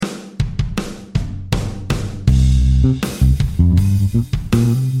What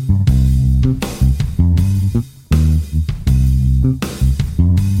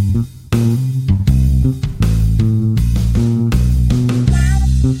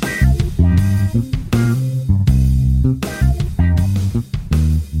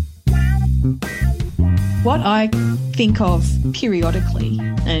I think of periodically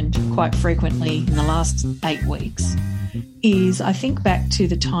and quite frequently in the last 8 weeks is I think back to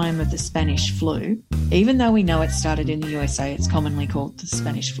the time of the Spanish flu. Even though we know it started in the USA, it's commonly called the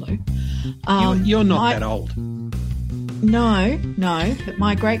Spanish flu. You're not that old. No, but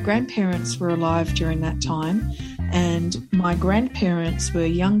my great-grandparents were alive during that time, and my grandparents were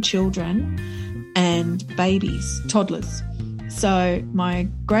young children and babies, toddlers. So my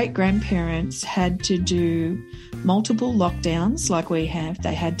great-grandparents had to do multiple lockdowns like we have.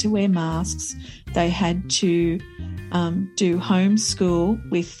 They had to wear masks. They had to do homeschool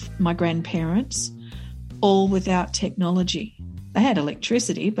with my grandparents, all without technology. They had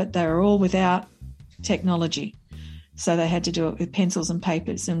electricity, but they were all without technology. So they had to do it with pencils and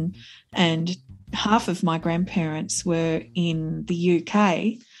papers. And half of my grandparents were in the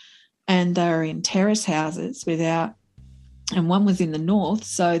UK, and they were in terrace houses without, and one was in the north.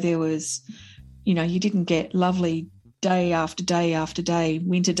 So there was, you didn't get lovely day after day after day,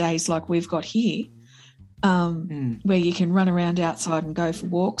 winter days like we've got here, where you can run around outside and go for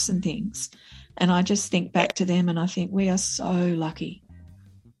walks and things. And I just think back to them and I think we are so lucky.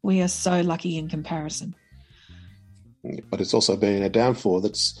 We are so lucky in comparison. But it's also been a downfall.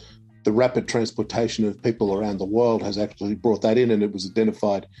 That's the rapid transportation of people around the world has actually brought that in, and it was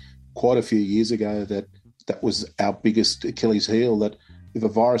identified quite a few years ago that was our biggest Achilles heel, that if a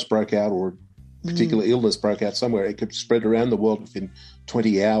virus broke out or a particular illness broke out somewhere, it could spread around the world within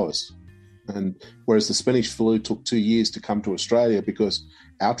 20 hours. And whereas the Spanish flu took 2 years to come to Australia because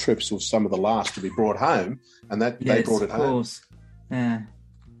our trips were some of the last to be brought home, and that they brought it home. Of course. Yeah.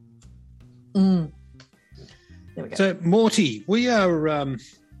 There we go. So, Morty, we are, I don't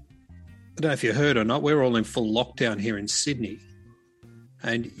know if you heard or not, we're all in full lockdown here in Sydney.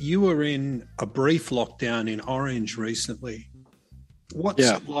 And you were in a brief lockdown in Orange recently. What's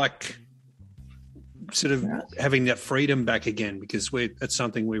it like sort of having that freedom back again? Because that's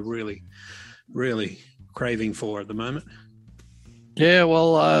something we're really, really craving for at the moment. Yeah,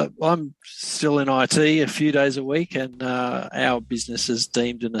 well, I'm still in IT a few days a week, and our business is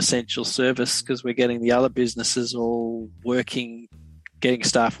deemed an essential service because we're getting the other businesses all working, getting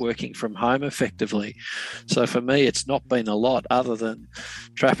staff working from home effectively. So for me, it's not been a lot other than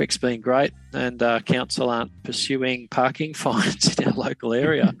traffic's been great, and council aren't pursuing parking fines in our local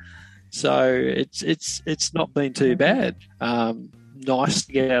area. So it's not been too bad. Nice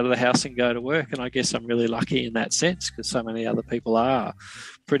to get out of the house and go to work, and I guess I'm really lucky in that sense because so many other people are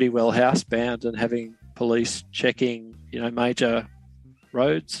pretty well housebound and having police checking, major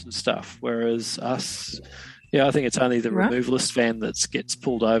roads and stuff, whereas us, I think it's only the removalist van that gets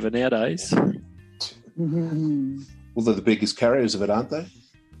pulled over nowadays. Well, they're the biggest carriers of it, aren't they?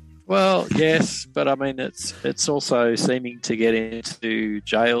 Well, yes, but I mean, it's also seeming to get into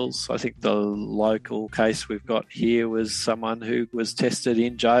jails. I think the local case we've got here was someone who was tested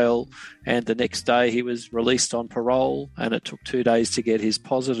in jail, and the next day he was released on parole, and it took 2 days to get his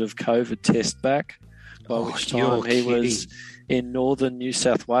positive COVID test back, by which time he was in northern New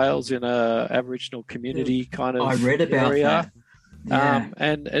South Wales in a Aboriginal community kind of area. I read about that. Yeah.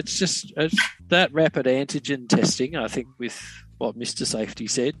 And it's that rapid antigen testing, I think, with what Mr. Safety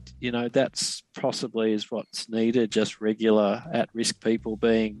said, that's possibly is what's needed, just regular at-risk people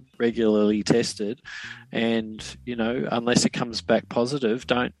being regularly tested. And, unless it comes back positive,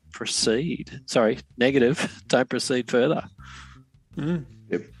 don't proceed. Sorry, negative, don't proceed further.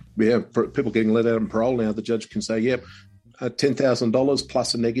 Yep. Yeah, for people getting let out on parole now, the judge can say, yep, $10,000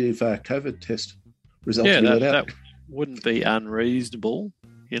 plus a negative COVID test resulting in let out. That wouldn't be unreasonable.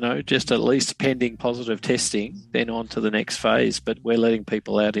 Just at least pending positive testing, then on to the next phase. But we're letting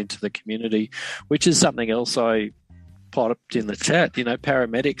people out into the community, which is something else I popped in the chat.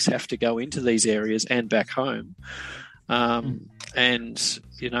 Paramedics have to go into these areas and back home. And,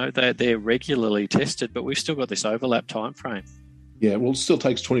 they're regularly tested, but we've still got this overlap time frame. Yeah, well, it still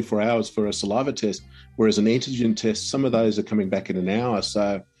takes 24 hours for a saliva test, whereas an antigen test, some of those are coming back in an hour.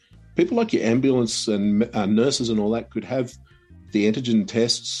 So people like your ambulance and nurses and all that could have the antigen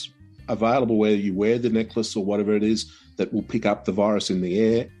tests available where you wear the necklace or whatever it is that will pick up the virus in the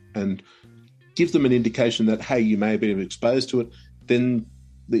air and give them an indication that, hey, you may have been exposed to it. Then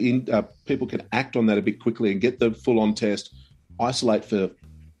the people can act on that a bit quickly and get the full-on test, isolate for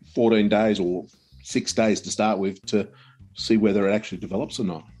 14 days or 6 days to start with to see whether it actually develops or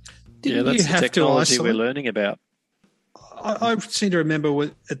not. That's the technology we're learning about. I seem to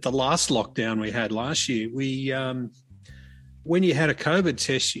remember at the last lockdown we had last year, when you had a COVID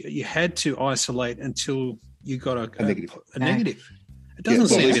test, you had to isolate until you got a negative. It doesn't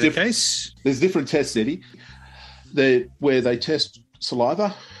seem to be the case. There's different tests, Eddie, where they test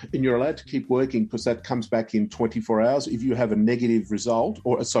saliva, and you're allowed to keep working because that comes back in 24 hours. If you have a negative result,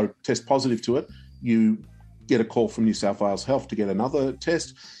 test positive to it, you get a call from New South Wales Health to get another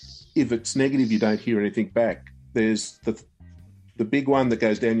test. If it's negative, you don't hear anything back. There's the big one that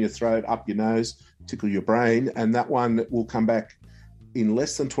goes down your throat, up your nose, tickle your brain, and that one will come back in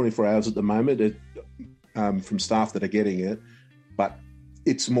less than 24 hours at the moment from staff that are getting it. But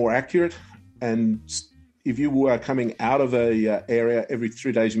it's more accurate, and if you were coming out of a area every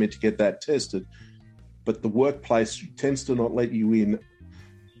 3 days, you're meant to get that tested. But the workplace tends to not let you in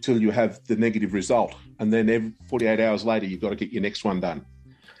till you have the negative result. And then every 48 hours later, you've got to get your next one done.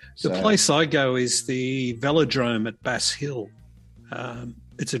 The place I go is the Velodrome at Bass Hill.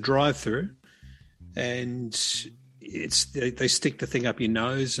 It's a drive-through, and they stick the thing up your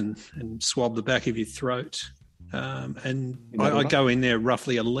nose and swab the back of your throat. I go in there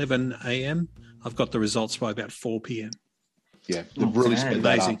roughly 11 a.m. I've got the results by about 4 p.m. Yeah, they've really sped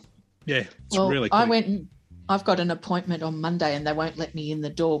that up. Yeah, it's really quick. I went and I've got an appointment on Monday, and they won't let me in the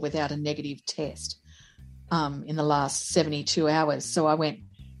door without a negative test in the last 72 hours. So I went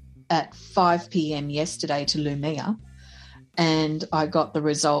at 5 p.m. yesterday to Lumia, and I got the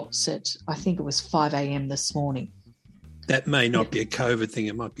results at, I think it was 5 a.m. this morning. That may not be a COVID thing.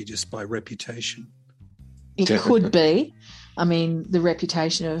 It might be just by reputation. It could be. I mean, the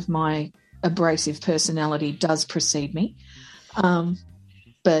reputation of my abrasive personality does precede me. So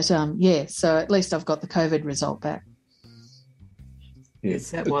at least I've got the COVID result back. Yeah.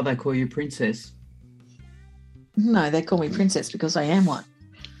 Is that why they call you Princess? No, they call me Princess because I am one.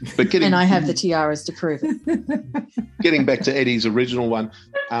 And I have the tiaras to prove it. Getting back to Eddie's original one,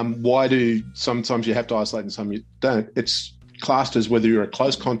 why do sometimes you have to isolate and some you don't? It's classed as whether you're a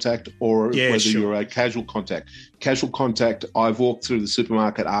close contact or whether you're a casual contact. Casual contact, I've walked through the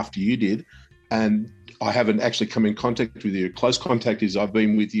supermarket after you did, and I haven't actually come in contact with you. Close contact is I've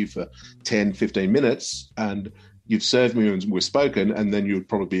been with you for 10, 15 minutes, and you've served me and we've spoken, and then you would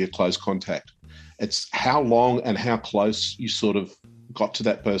probably be a close contact. It's how long and how close you sort of got to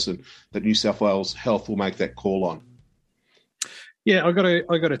that person that New South Wales Health will make that call on. Yeah, I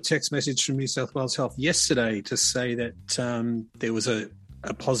got a text message from New South Wales Health yesterday to say that there was a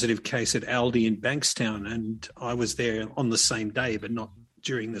positive case at Aldi in Bankstown, and I was there on the same day, but not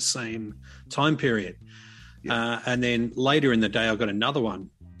during the same time period. Yeah. And then later in the day, I got another one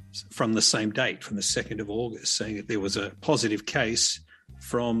from the same date, from the 2nd of August, saying that there was a positive case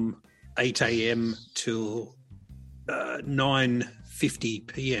from 8 a.m. till 9:50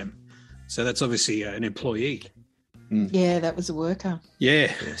 p.m. So that's obviously an employee. Yeah, that was a worker.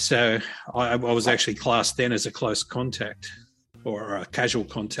 Yeah, so I was actually classed then as a close contact or a casual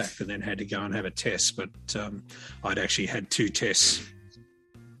contact, and then had to go and have a test. But I'd actually had 2 tests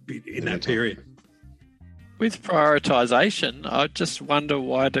in that period. With prioritisation, I just wonder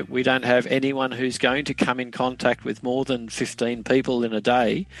why we don't have anyone who's going to come in contact with more than 15 people in a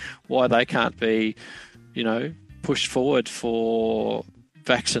day, why they can't be, pushed forward for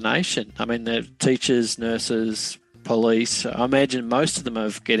vaccination. I mean, they're teachers, nurses, police. I imagine most of them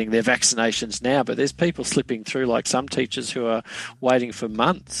are getting their vaccinations now, but there's people slipping through, like some teachers who are waiting for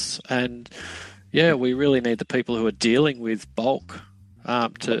months. And, we really need the people who are dealing with bulk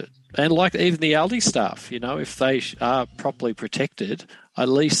and like even the Aldi staff, if they are properly protected, at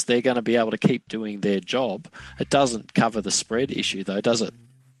least they're going to be able to keep doing their job. It doesn't cover the spread issue, though, does it?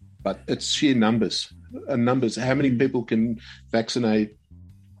 But it's sheer numbers. How many people can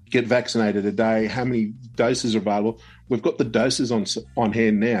get vaccinated a day? How many doses are available? We've got the doses on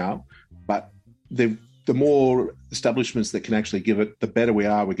hand now, but the more establishments that can actually give it, the better we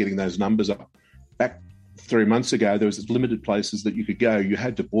are. We're getting those numbers up. Back 3 months ago, there was limited places that you could go. You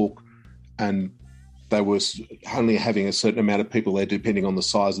had to book, and they were only having a certain amount of people there depending on the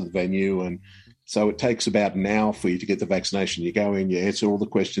size of the venue. And so it takes about an hour for you to get the vaccination. You go in, you answer all the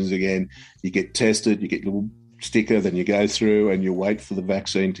questions again, you get tested, you get a little sticker, then you go through and you wait for the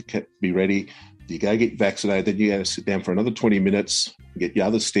vaccine to be ready. You go get vaccinated, then you got to sit down for another 20 minutes, get your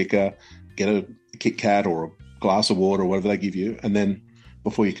other sticker, get a Kit Kat or a glass of water or whatever they give you, and then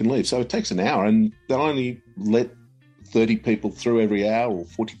before you can leave. So it takes an hour, and they'll only let 30 people through every hour or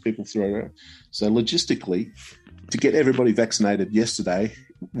 40 people through every hour. So logistically, to get everybody vaccinated yesterday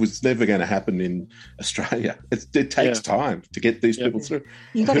was never going to happen in Australia. It takes time to get these people through.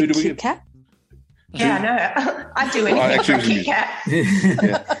 You got a Kit Kat? Yeah, I know. I do anything for Kit Kat.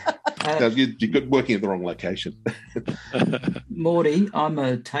 No, you're working at the wrong location. Morty, I'm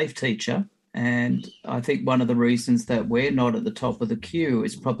a TAFE teacher, and I think one of the reasons that we're not at the top of the queue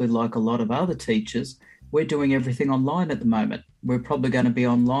is probably like a lot of other teachers, we're doing everything online at the moment. We're probably going to be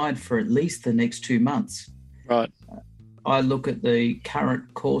online for at least the next 2 months. Right. I look at the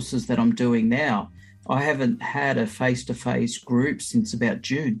current courses that I'm doing now. I haven't had a face-to-face group since about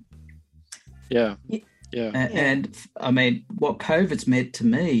June. Yeah. And I mean, what COVID's meant to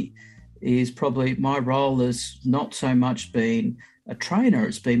me is probably my role has not so much been a trainer,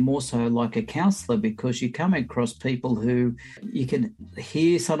 it's been more so like a counsellor, because you come across people who you can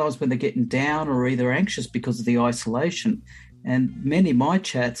hear sometimes when they're getting down or either anxious because of the isolation. And many of my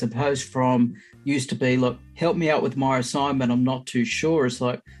chats, opposed from used to be, look, help me out with my assignment, I'm not too sure. It's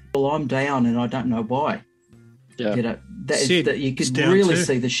like, well, I'm down and I don't know why. Yeah. You know, that you could down really too.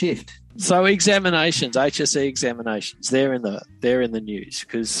 see the shift. So examinations, HSE examinations, they're in the news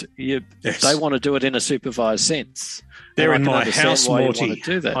because they want to do it in a supervised sense. They're And in I my can understand house, why you Morty. want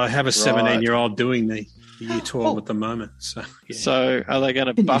to do that. I have a 17-year-old doing the year 12 at the moment. So, yeah. So are they going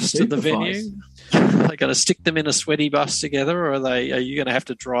to Can you bus to the supervise? venue? Are they going to stick them in a sweaty bus together, or are you going to have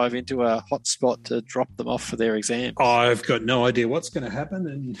to drive into a hot spot to drop them off for their exams? I've got no idea what's going to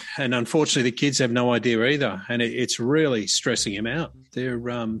happen, and unfortunately, the kids have no idea either, and it's really stressing them out. They're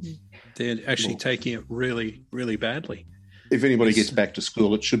actually taking it really, really badly. If anybody gets back to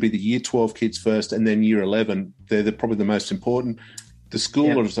school, it should be the year 12 kids first, and then year 11. They're probably the most important. The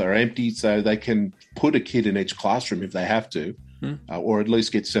schools are empty, so they can put a kid in each classroom if they have to, or at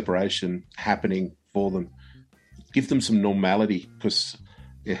least get separation happening for them. Give them some normality, because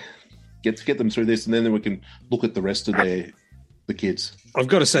get them through this, and then we can look at the rest of the kids. I've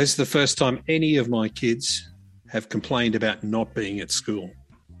got to say, it's the first time any of my kids have complained about not being at school.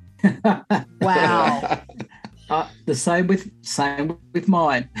 Wow. The same with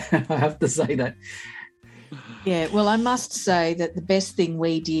mine. I have to say that. Yeah, well, I must say that the best thing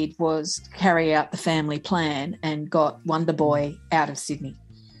we did was carry out the family plan and got Wonder Boy out of Sydney.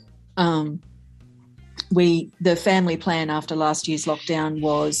 The family plan after last year's lockdown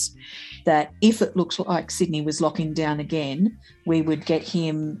was that if it looked like Sydney was locking down again, we would get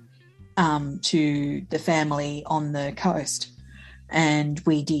him to the family on the coast. And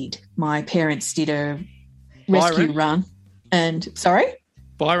we did. My parents did a rescue run. And, sorry?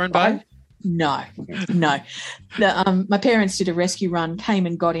 Byron Bay? No. My parents did a rescue run, came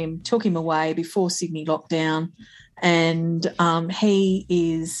and got him, took him away before Sydney lockdown, and he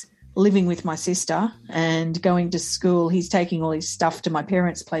is living with my sister and going to school. He's taking all his stuff to my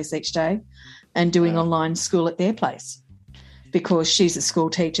parents' place each day and doing online school at their place because she's a school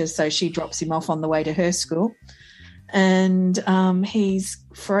teacher, so she drops him off on the way to her school. And he's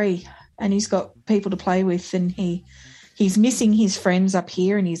free and he's got people to play with, and he's missing his friends up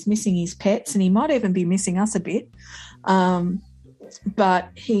here and he's missing his pets, and he might even be missing us a bit. But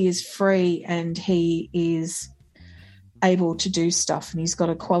he is free and he is able to do stuff, and he's got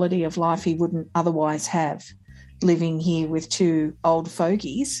a quality of life he wouldn't otherwise have living here with two old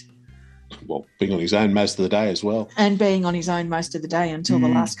fogies. Well, being on his own most of the day as well. And being on his own most of the day until the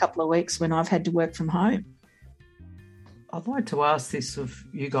last couple of weeks when I've had to work from home. I'd like to ask this of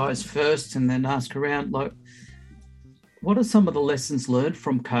you guys first and then ask around, like, what are some of the lessons learned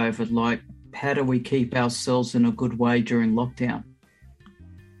from COVID? Like, how do we keep ourselves in a good way during lockdown?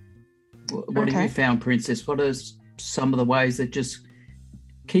 What have you found, Princess? What are some of the ways that just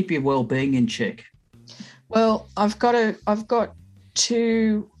keep your well-being in check? Well, I've got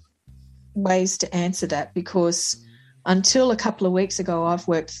two ways to answer that, because until a couple of weeks ago, I've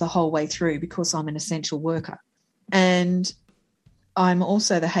worked the whole way through because I'm an essential worker. And I'm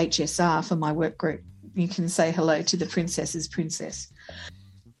also the HSR for my work group. You can say hello to the princess's princess.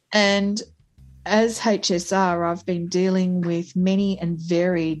 And as HSR, I've been dealing with many and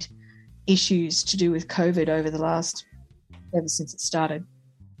varied issues to do with COVID ever since it started.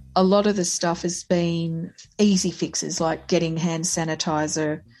 A lot of the stuff has been easy fixes, like getting hand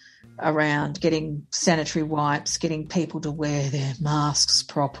sanitizer around, getting sanitary wipes, getting people to wear their masks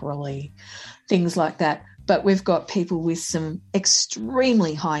properly, things like that. But we've got people with some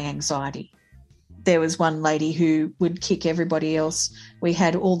extremely high anxiety. There was one lady who would kick everybody else. We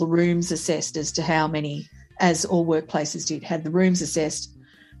had all the rooms assessed as to how many, as all workplaces did, had the rooms assessed,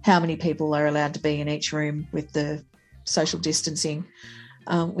 how many people are allowed to be in each room with the social distancing.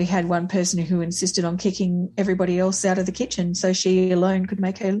 We had one person who insisted on kicking everybody else out of the kitchen so she alone could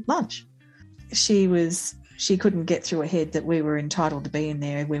make her lunch. She couldn't get through her head that we were entitled to be in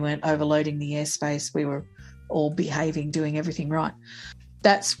there. We weren't overloading the airspace. We were all behaving, doing everything right.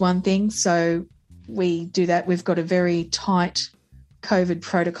 That's one thing. So we do that. We've got a very tight COVID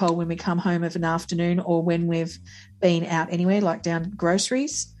protocol when we come home of an afternoon or when we've been out anywhere, like down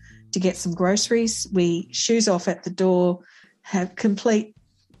groceries to get some groceries. We shoes off at the door, have complete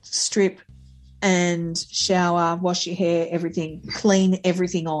strip and shower, wash your hair, everything, clean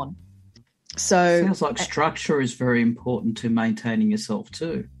everything on. So sounds like structure is very important to maintaining yourself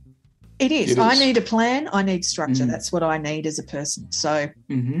too. It is. I need a plan. I need structure. That's what I need as a person. So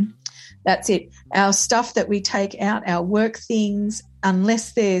that's it. Our stuff that we take out, our work things,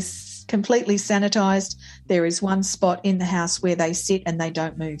 unless they're completely sanitized, there is one spot in the house where they sit and they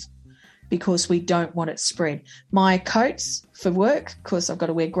don't move because we don't want it spread. My coats for work, because I've got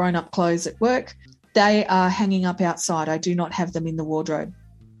to wear grown-up clothes at work, they are hanging up outside. I do not have them in the wardrobe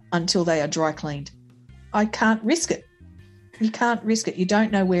until they are dry cleaned. I can't risk it. You can't risk it. You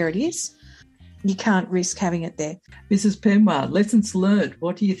don't know where it is. You can't risk having it there. Mrs. Penwar, lessons learned.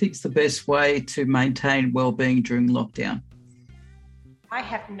 What do you think is the best way to maintain well-being during lockdown? I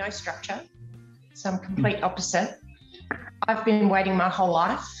have no structure, so I'm complete opposite. I've been waiting my whole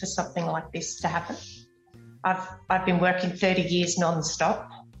life for something like this to happen. I've been working 30 years non-stop,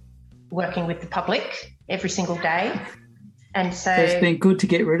 working with the public every single day. And so it's been good to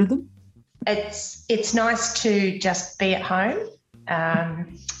get rid of them? It's nice to just be at home.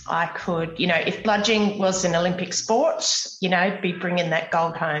 I could, if bludgeoning was an Olympic sport, be bringing that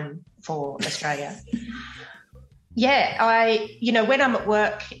gold home for Australia. Yeah, when I'm at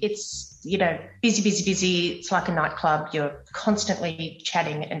work, it's, busy. It's like a nightclub. You're constantly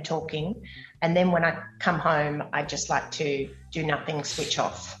chatting and talking. And then when I come home, I just like to do nothing, switch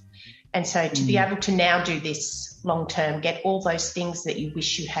off. And so to be able to now do this long term, get all those things that you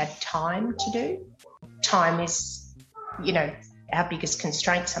wish you had time to do. Time is, our biggest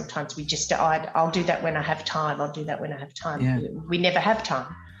constraint. Sometimes we just decide, I'll do that when I have time. I'll do that when I have time. Yeah. We never have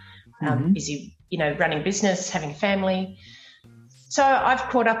time. Busy, running business, having family. So I've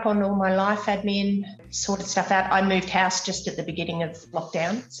caught up on all my life admin, sorted stuff out. I moved house just at the beginning of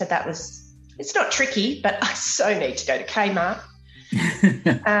lockdown. So it's not tricky, but I so need to go to Kmart.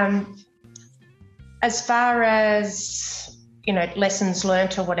 As far as, lessons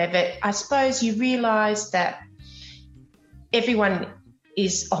learnt or whatever, I suppose you realise that everyone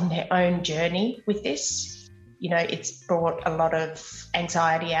is on their own journey with this. It's brought a lot of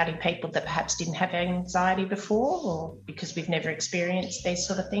anxiety out in people that perhaps didn't have anxiety before, or because we've never experienced these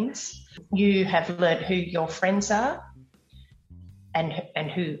sort of things. You have learnt who your friends are and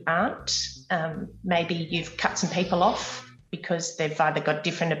who aren't. Maybe you've cut some people off because they've either got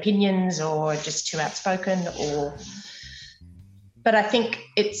different opinions or just too outspoken, but I think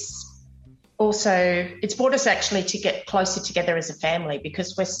it's brought us actually to get closer together as a family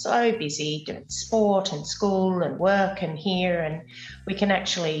because we're so busy doing sport and school and work and here, and we can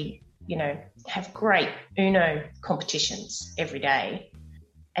actually, have great Uno competitions every day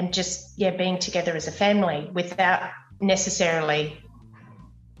and just, being together as a family without necessarily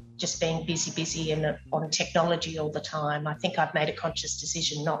just being busy and on technology all the time. I think I've made a conscious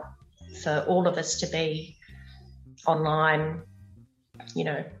decision not for all of us to be online,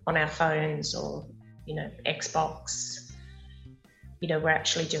 on our phones or, Xbox. We're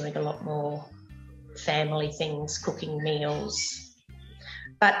actually doing a lot more family things, cooking meals,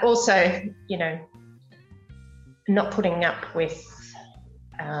 but also, not putting up with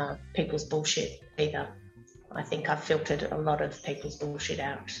people's bullshit either. I think I've filtered a lot of people's bullshit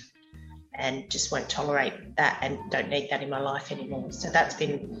out and just won't tolerate that and don't need that in my life anymore. So that's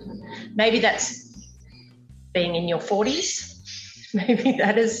being in your 40s. Maybe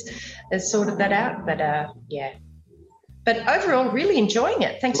that has sorted that out. But, yeah. But overall, really enjoying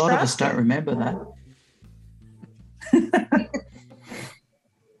it. Thanks for asking. A lot of us don't remember that.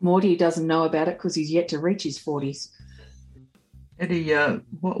 Morty doesn't know about it because he's yet to reach his 40s. Eddie,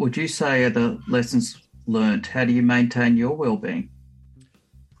 what would you say are the lessons learnt? How do you maintain your well-being?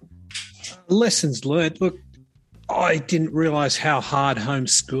 Lessons learned. Look, I didn't realise how hard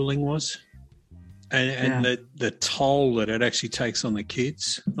homeschooling was. And the toll that it actually takes on the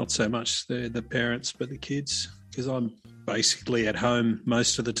kids, not so much the parents, but the kids, because I'm basically at home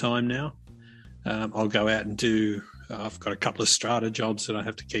most of the time now. I'll go out and I've got a couple of strata jobs that I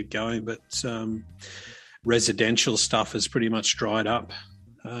have to keep going, but residential stuff has pretty much dried up.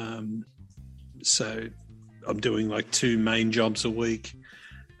 So I'm doing like 2 main jobs a week,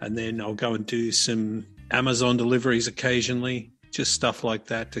 and then I'll go and do some Amazon deliveries occasionally, just stuff like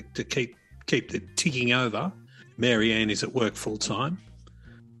that to keep the ticking over. Mary Ann is at work full time.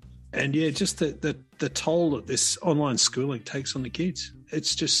 And just the toll that this online schooling takes on the kids.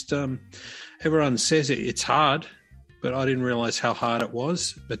 It's just, everyone says it's hard, but I didn't realise how hard it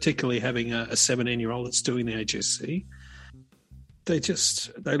was, particularly having a 17-year-old that's doing the HSC.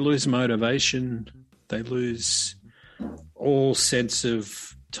 they lose motivation. They lose all sense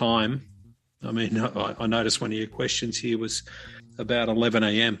of time. I mean, I noticed one of your questions here was about 11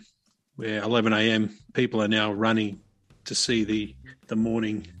 a.m., where 11 a.m. people are now running to see the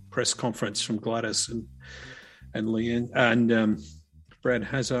morning press conference from Gladys and Leanne and Brad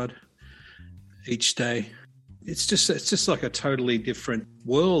Hazard each day. It's just like a totally different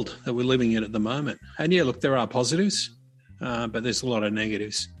world that we're living in at the moment. And yeah, look, there are positives, but there's a lot of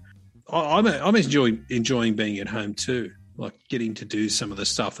negatives. I'm enjoying being at home too, like getting to do some of the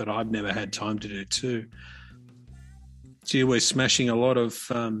stuff that I've never had time to do too. Gee, we're smashing a lot of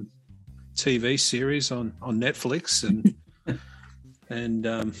TV series on Netflix and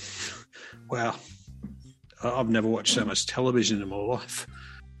wow, I've never watched so much television in my life.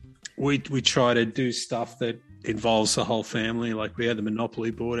 We try to do stuff that involves the whole family. Like we had the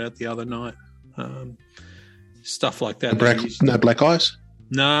Monopoly board out the other night, stuff like that. No black eyes?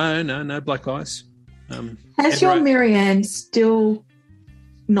 No black eyes. Has your Marianne still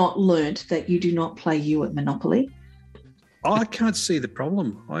not learnt that you do not play you at Monopoly? I can't see the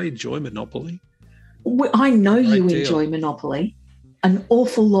problem. I enjoy Monopoly. I know you enjoy Monopoly an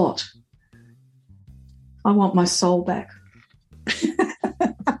awful lot. I want my soul back.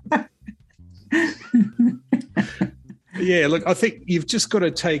 Yeah, look, I think you've just got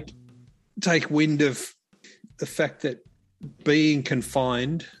to take wind of the fact that being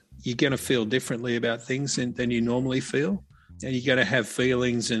confined, you're going to feel differently about things than you normally feel. And you're going to have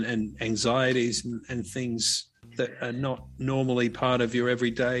feelings and anxieties and things that are not normally part of your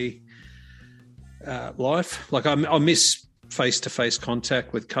everyday life. Like I miss face-to-face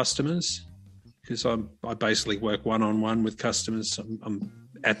contact with customers because I basically work one-on-one with customers. I'm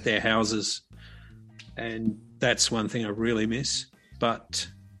at their houses, and that's one thing I really miss. But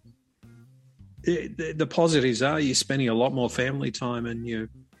the positives are you're spending a lot more family time, and you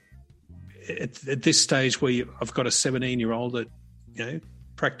at this stage where I've got a 17-year-old that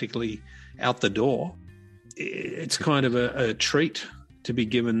practically out the door. It's kind of a treat to be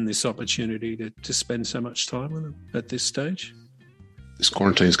given this opportunity to spend so much time with them at this stage. This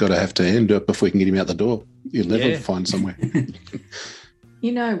quarantine's got to have to end before we can get him out the door. You'll never find somewhere.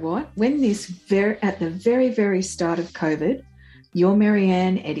 You know what? When at the very, very start of COVID, your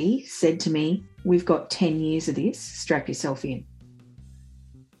Marianne Eddie said to me, "We've got 10 years of this. Strap yourself in."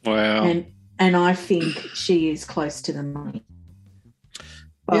 Wow. And I think she is close to the money.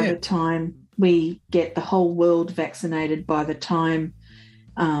 By the time we get the whole world vaccinated, by the time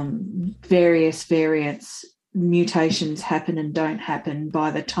various variants, mutations happen and don't happen,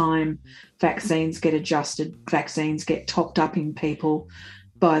 by the time vaccines get adjusted, vaccines get topped up in people,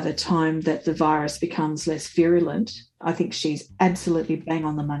 by the time that the virus becomes less virulent, I think she's absolutely bang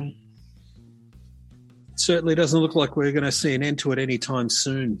on the money. Certainly doesn't look like we're going to see an end to it anytime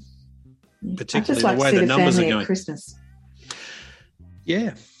soon, particularly the way the numbers are going. Christmas.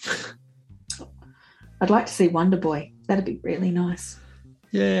 Yeah. I'd like to see Wonder Boy. That'd be really nice.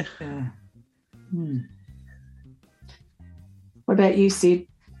 Yeah. What about you, Sid?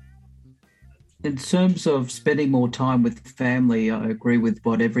 In terms of spending more time with family, I agree with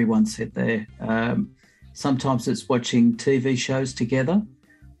what everyone said there. Sometimes it's watching TV shows together.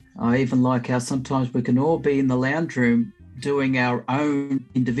 I even like how sometimes we can all be in the lounge room doing our own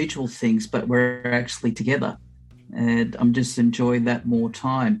individual things, but we're actually together. And I'm just enjoying that more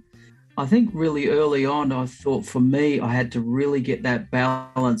time. I think really early on, I thought for me, I had to really get that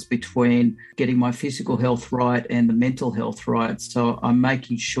balance between getting my physical health right and the mental health right. So I'm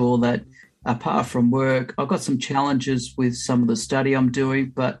making sure that apart from work, I've got some challenges with some of the study I'm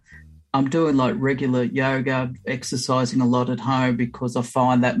doing, but I'm doing like regular yoga, exercising a lot at home because I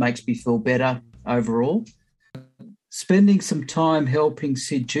find that makes me feel better overall. Spending some time helping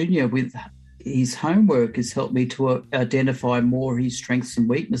Sid Jr. with his homework has helped me to identify more his strengths and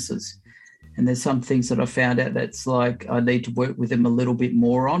weaknesses. And there's some things that I found out that's like I need to work with him a little bit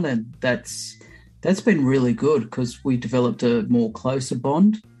more on, and that's been really good because we developed a more closer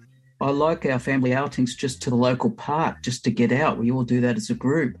bond. I like our family outings just to the local park, just to get out. We all do that as a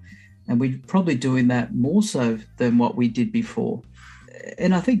group, and we're probably doing that more so than what we did before.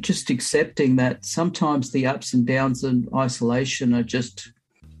 And I think just accepting that sometimes the ups and downs and isolation are just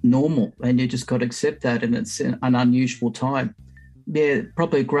normal, and you just got to accept that, and it's an unusual time. Yeah,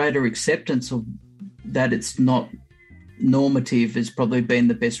 probably a greater acceptance of that it's not normative has probably been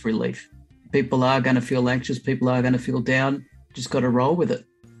the best relief. People are going to feel anxious, people are going to feel down, just got to roll with it.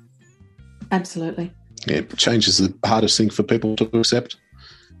 Absolutely. Yeah, change is the hardest thing for people to accept.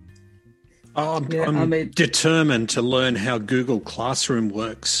 I'm determined to learn how Google Classroom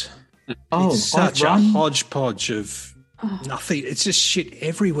works. Oh, it's such a hodgepodge of Nothing. It's just shit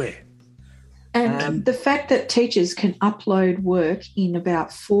everywhere. And the fact that teachers can upload work in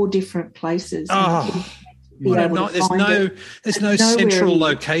about 4 different places. There's no central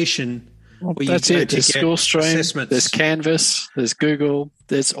location. That's it. There's SchoolStream, there's Canvas, there's Google,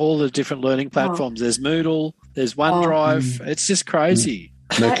 there's all the different learning platforms. There's Moodle, there's OneDrive. It's just crazy.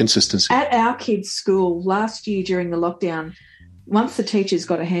 No consistency. At our kids' school last year during the lockdown, once the teachers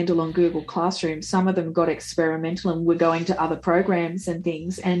got a handle on Google Classroom, some of them got experimental and were going to other programs and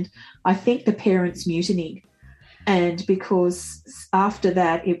things. And I think the parents mutinied. And because after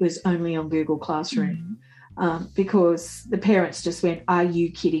that, it was only on Google Classroom because the parents just went, "Are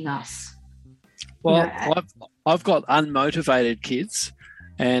you kidding us?" Well, I've got unmotivated kids,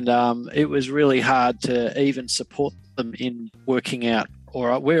 and it was really hard to even support them in working out, all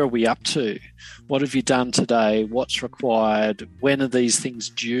right, where are we up to? What have you done today? What's required? When are these things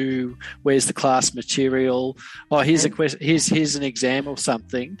due? Where's the class material? Oh, here's a question. Here's an exam or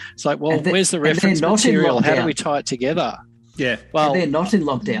something. It's like, well, where's the reference material? How do we tie it together? Yeah. Well, they're not in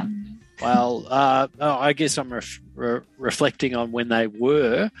lockdown. Well, I guess I'm reflecting on when they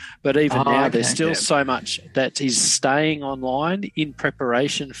were, but even now there's still so much that is staying online in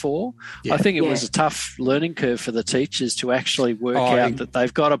preparation for. I think it was a tough learning curve for the teachers to actually work out that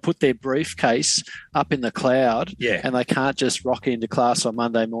they've got to put their briefcase up in the cloud and they can't just rock into class on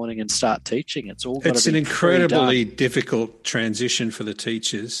Monday morning and start teaching. It's all got to be It's an incredibly difficult transition for the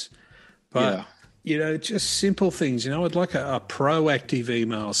teachers, but... You know, just simple things. You know, I'd like a proactive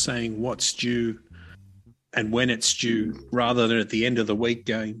email saying what's due and when it's due rather than at the end of the week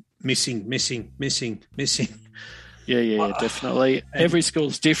going missing. Yeah, definitely. Every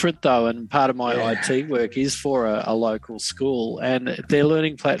school's different, though, and part of my IT work is for a local school, and their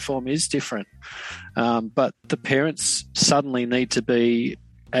learning platform is different. But the parents suddenly need to be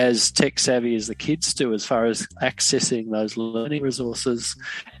as tech savvy as the kids do as far as accessing those learning resources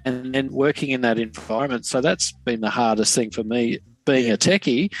and then working in that environment. So that's been the hardest thing for me being a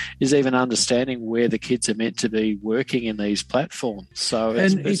techie, is even understanding where the kids are meant to be working in these platforms. So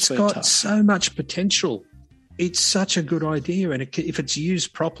it's got tough. So much potential. It's such a good idea, and if it's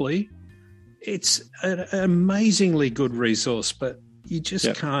used properly, it's an amazingly good resource, but you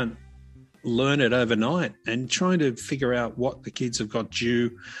just can't learn it overnight, and trying to figure out what the kids have got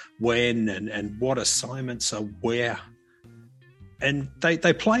due when and what assignments are where. And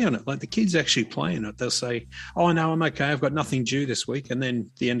they play on it. Like the kids actually play on it. They'll say, "Oh, no, I'm okay. I've got nothing due this week." And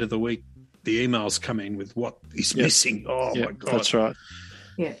then at the end of the week, the emails come in with what is missing. Oh, my God. That's right.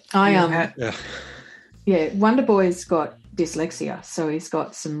 Yeah. Wonder Boy's got dyslexia. So he's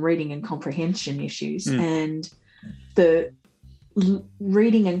got some reading and comprehension issues. And the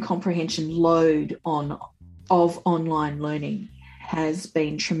reading and comprehension load of online learning has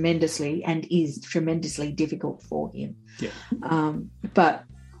been tremendously and is tremendously difficult for him. But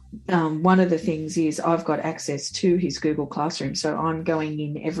one of the things is I've got access to his Google Classroom, so I'm going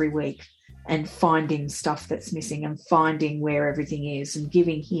in every week and finding stuff that's missing and finding where everything is and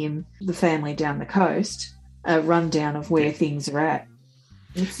giving him, the family down the coast, a rundown of where things are at.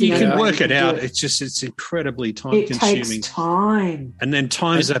 You can work it out. It's incredibly time-consuming. It takes time. And then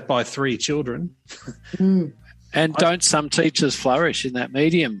times that by 3 children. And don't some teachers flourish in that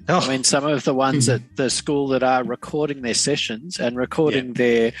medium? I mean, some of the ones at the school that are recording their sessions and recording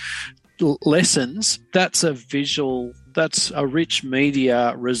their lessons, that's a rich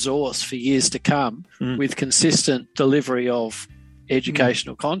media resource for years to come with consistent delivery of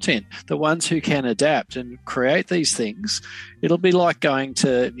educational content. The ones who can adapt and create these things, it'll be like going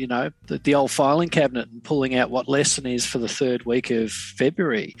to, the old filing cabinet and pulling out what lesson is for the 3rd week of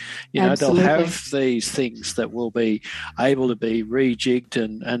February. They'll have these things that will be able to be rejigged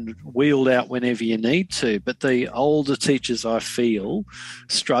and wheeled out whenever you need to. But the older teachers, I feel,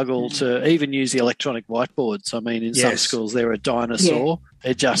 struggle to even use the electronic whiteboards. I mean, in some schools, they're a dinosaur.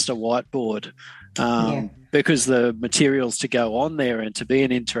 They're just a whiteboard. Because the materials to go on there and to be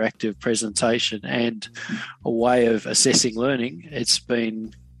an interactive presentation and a way of assessing learning, it's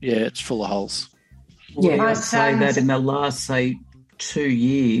been, it's full of holes. Well, I'd say that in the last, 2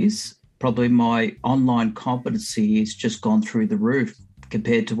 years, probably my online competency has just gone through the roof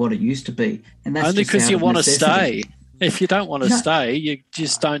compared to what it used to be. And that's only because you want to stay. If you don't want to No. stay, you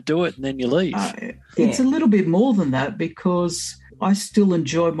just don't do it and then you leave. It's a little bit more than that, because I still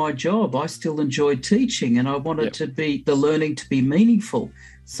enjoy my job. I still enjoy teaching, and I wanted to be the learning to be meaningful.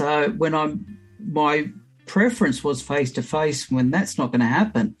 So when my preference was face-to-face, when that's not going to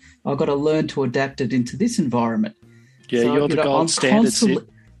happen, I've got to learn to adapt it into this environment. Yeah, so, you're the gold standard, Sid.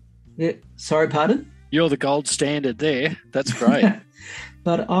 Yeah, sorry, pardon? You're the gold standard there. That's great.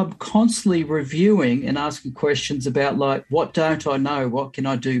 But I'm constantly reviewing and asking questions about, like, what don't I know? What can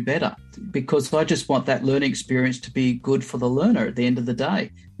I do better? Because I just want that learning experience to be good for the learner at the end of the day.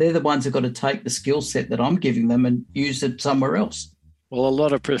 They're the ones who've got to take the skill set that I'm giving them and use it somewhere else. Well, a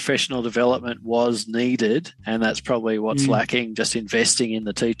lot of professional development was needed, and that's probably what's lacking, just investing in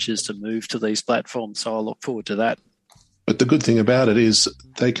the teachers to move to these platforms. So I look forward to that. But the good thing about it is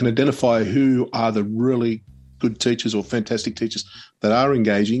they can identify who are the really good teachers or fantastic teachers that are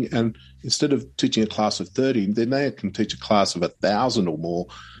engaging, and instead of teaching a class of 30, then they can teach a class of 1,000 or more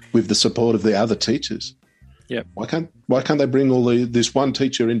with the support of the other teachers. Yep. Why can't they bring this one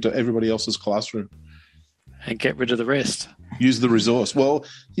teacher into everybody else's classroom and get rid of the rest? Use the resource. Well,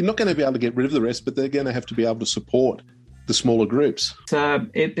 you're not going to be able to get rid of the rest, but they're going to have to be able to support the smaller groups. So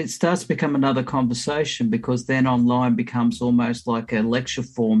it starts to become another conversation, because then online becomes almost like a lecture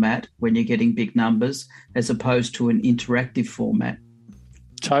format when you're getting big numbers, as opposed to an interactive format.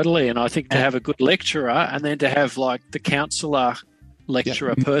 Totally. And I think to have a good lecturer, and then to have like the counsellor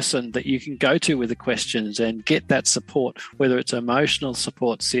lecturer person that you can go to with the questions and get that support, whether it's emotional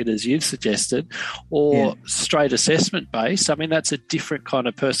support, Sid, as you've suggested, or straight assessment based. I mean, that's a different kind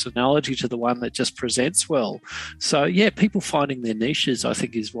of personality to the one that just presents well. So, people finding their niches, I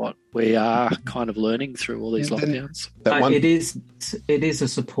think, is what we are kind of learning through all these lockdowns. It is a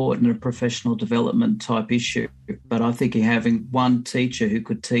support and a professional development type issue, but I think having one teacher who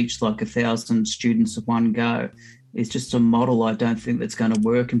could teach like 1,000 students at one go is just a model I don't think that's going to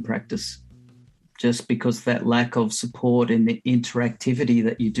work in practice, just because that lack of support and the interactivity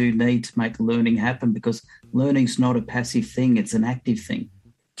that you do need to make learning happen, because learning's not a passive thing, it's an active thing.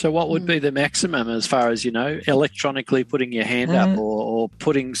 So what would be the maximum as far as, electronically putting your hand up or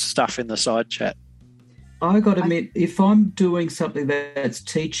putting stuff in the side chat? I got to admit, if I'm doing something that's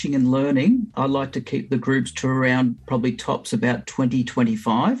teaching and learning, I like to keep the groups to around probably tops about 20,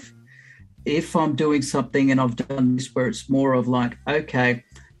 25. If I'm doing something and I've done this where it's more of like, okay,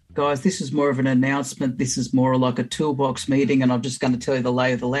 guys, this is more of an announcement, this is more like a toolbox meeting, and I'm just going to tell you the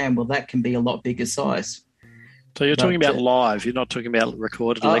lay of the land, well, that can be a lot bigger size. So you're talking about live, you're not talking about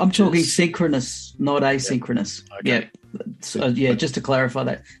recorded lectures? I'm talking synchronous, not asynchronous. Okay. Just to clarify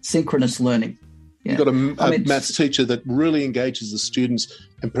that, synchronous learning. You've got a maths teacher that really engages the students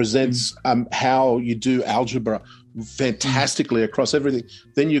and presents how you do algebra fantastically across everything.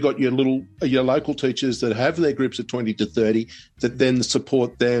 Then you've got your local teachers that have their groups of 20 to 30 that then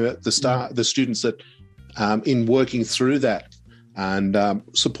support the students that in working through that and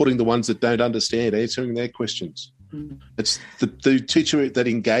supporting the ones that don't understand, answering their questions. It's the teacher that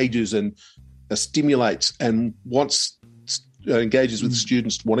engages and stimulates and engages with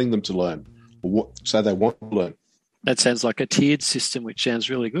students wanting them to learn, so they want to learn. That sounds like a tiered system, which sounds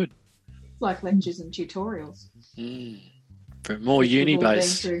really good. Like lectures and tutorials. For more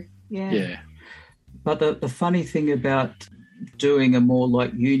uni-based. Yeah. But the funny thing about doing a more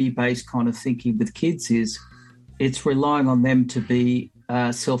like uni-based kind of thinking with kids is it's relying on them to be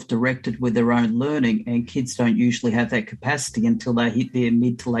self-directed with their own learning, and kids don't usually have that capacity until they hit their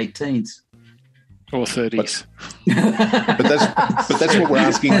mid to late teens. Or 30s. But that's what we're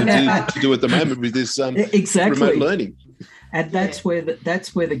asking to do at the moment with this remote learning. And that's where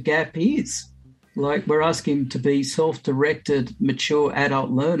the gap is. Like, we're asking to be self-directed, mature adult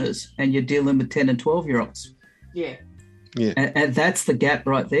learners, and you're dealing with 10 and 12-year-olds. Yeah. And that's the gap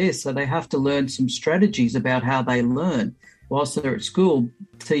right there. So they have to learn some strategies about how they learn. Whilst they're at school,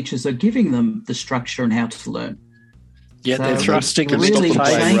 teachers are giving them the structure and how to learn. Yeah, so they're thrusting them really into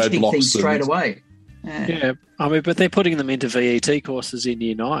changing things straight away. Yeah, I mean, but they're putting them into VET courses in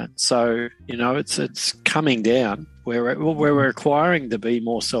Year 9. So, it's coming down where we're requiring to be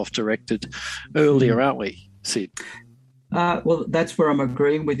more self-directed earlier, aren't we, Sid? Well, that's where I'm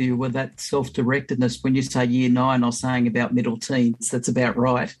agreeing with you with that self-directedness. When you say Year 9, I'm saying about middle teens. That's about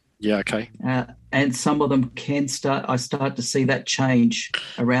right. Yeah, okay. And some of them I start to see that change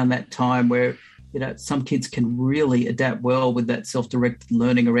around that time where, some kids can really adapt well with that self-directed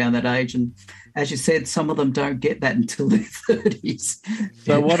learning around that age. And as you said, some of them don't get that until their 30s.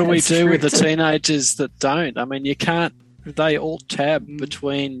 So what do we do with the teenagers that don't? I mean, they all tab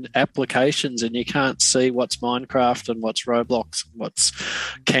between applications and you can't see what's Minecraft and what's Roblox and what's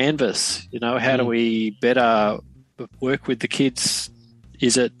Canvas. How do we better work with the kids?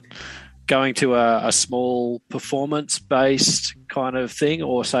 Is it going to a small performance-based kind of thing,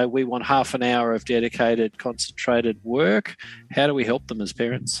 or say we want half an hour of dedicated, concentrated work? How do we help them as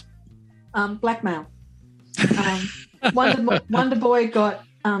parents? Blackmail. Wonder Boy got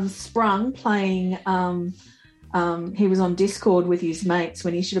sprung playing. He was on Discord with his mates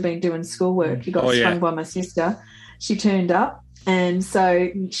when he should have been doing schoolwork. He got sprung by my sister. She turned up And so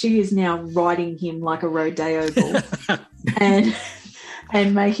she is now riding him like a rodeo bull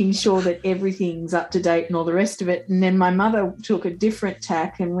and making sure that everything's up to date and all the rest of it. And then my mother took a different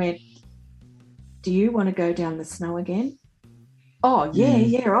tack and went, do you want to go down the snow again? Oh,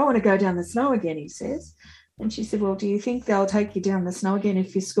 yeah, I want to go down the snow again, he says. And she said, well, do you think they'll take you down the snow again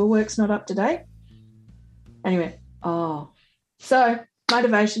if your schoolwork's not up to date? And he went, oh. So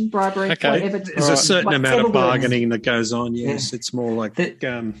motivation, bribery, whatever. There's a certain amount of bargaining that goes on, yes. Yeah. It's more like,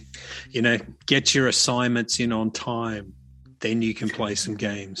 get your assignments in on time, then you can play some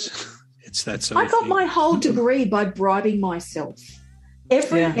games. It's that sort of thing. I got my whole degree by bribing myself.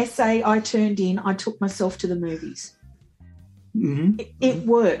 Every essay I turned in, I took myself to the movies. Mm-hmm. It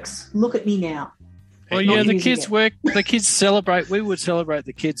works. Look at me now. Well, yeah, the kids work. The kids celebrate. We would celebrate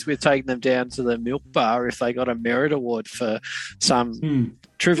the kids with taking them down to the milk bar if they got a merit award for some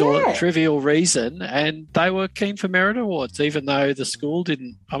trivial reason, and they were keen for merit awards, even though the school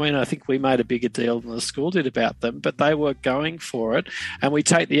didn't. I mean, I think we made a bigger deal than the school did about them, but they were going for it, and we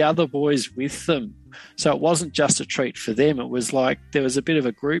take the other boys with them. So it wasn't just a treat for them. It was like there was a bit of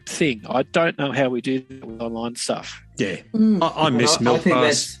a group thing. I don't know how we do that with online stuff. Yeah, I miss milk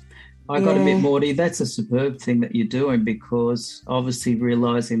bars. I got a bit Morty. That's a superb thing that you're doing, because obviously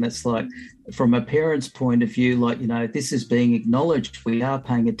realising that's like, from a parent's point of view, like, this is being acknowledged. We are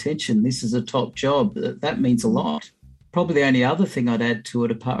paying attention. This is a top job. That means a lot. Probably the only other thing I'd add to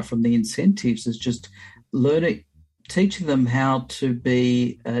it, apart from the incentives, is just teaching them how to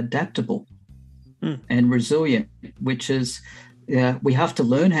be adaptable and resilient, which is, we have to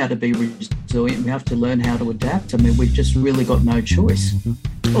learn how to be resilient. We have to learn how to adapt. I mean, we've just really got no choice.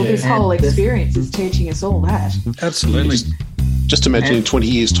 Well, this whole experience is teaching us all that. Absolutely. Just imagine in 20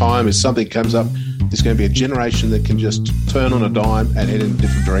 years' time, if something comes up, there's going to be a generation that can just turn on a dime and head in a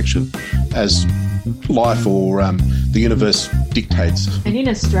different direction as life or the universe dictates. And in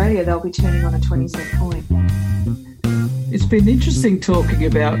Australia, they'll be turning on a 20-cent coin. It's been interesting talking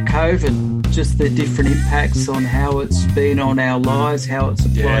about COVID, just the different impacts on how it's been on our lives, how it's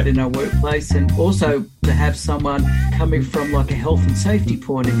applied in our workplace, and also to have someone coming from like a health and safety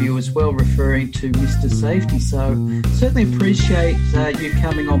point of view as well, referring to Mr. Safety. So certainly appreciate you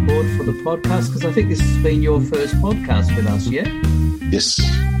coming on board for the podcast, because I think this has been your first podcast with us, yeah? Yes.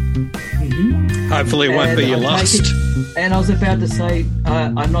 Mm-hmm. Hopefully it won't be your last. And I was about to say,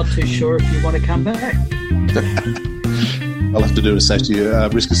 I'm not too sure if you want to come back. I'll have to do a safety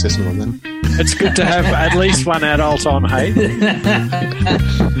risk assessment on that. It's good to have at least one adult on, hey?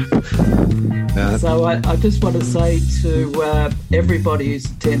 So I just want to say to everybody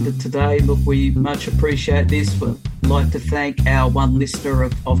who's attended today, look, we much appreciate this. We'd like to thank our one listener,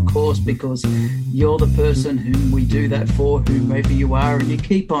 of course, because you're the person whom we do that for, whomever you are, and you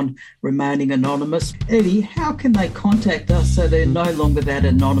keep on remaining anonymous. Eddie, how can they contact us so they're no longer that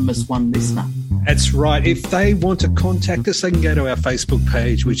anonymous one listener? That's right. If they want to contact us, they can go to our Facebook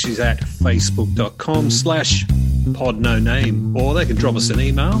page, which is at facebook.com/podnoname, or they can drop us an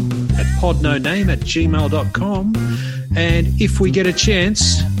email at podnoname@gmail.com. And if we get a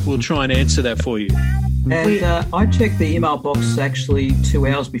chance, we'll try and answer that for you. And I checked the email box actually 2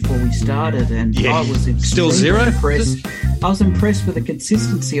 hours before we started, and I was still zero. Impressed. I was impressed with the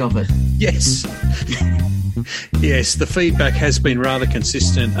consistency of it. Yes. Yes, the feedback has been rather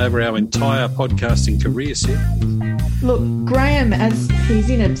consistent over our entire podcasting career, Sid. Look, Graham, as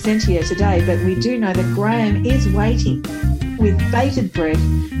he's in absentia today, but we do know that Graham is waiting with bated breath,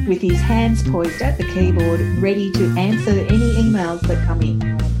 with his hands poised at the keyboard, ready to answer any emails that come in.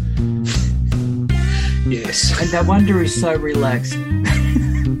 Yes. And no wonder he's so relaxed.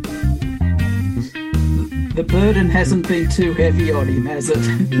 The burden hasn't been too heavy on him, has it?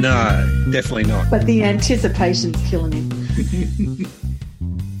 No, definitely not. But the anticipation's killing him.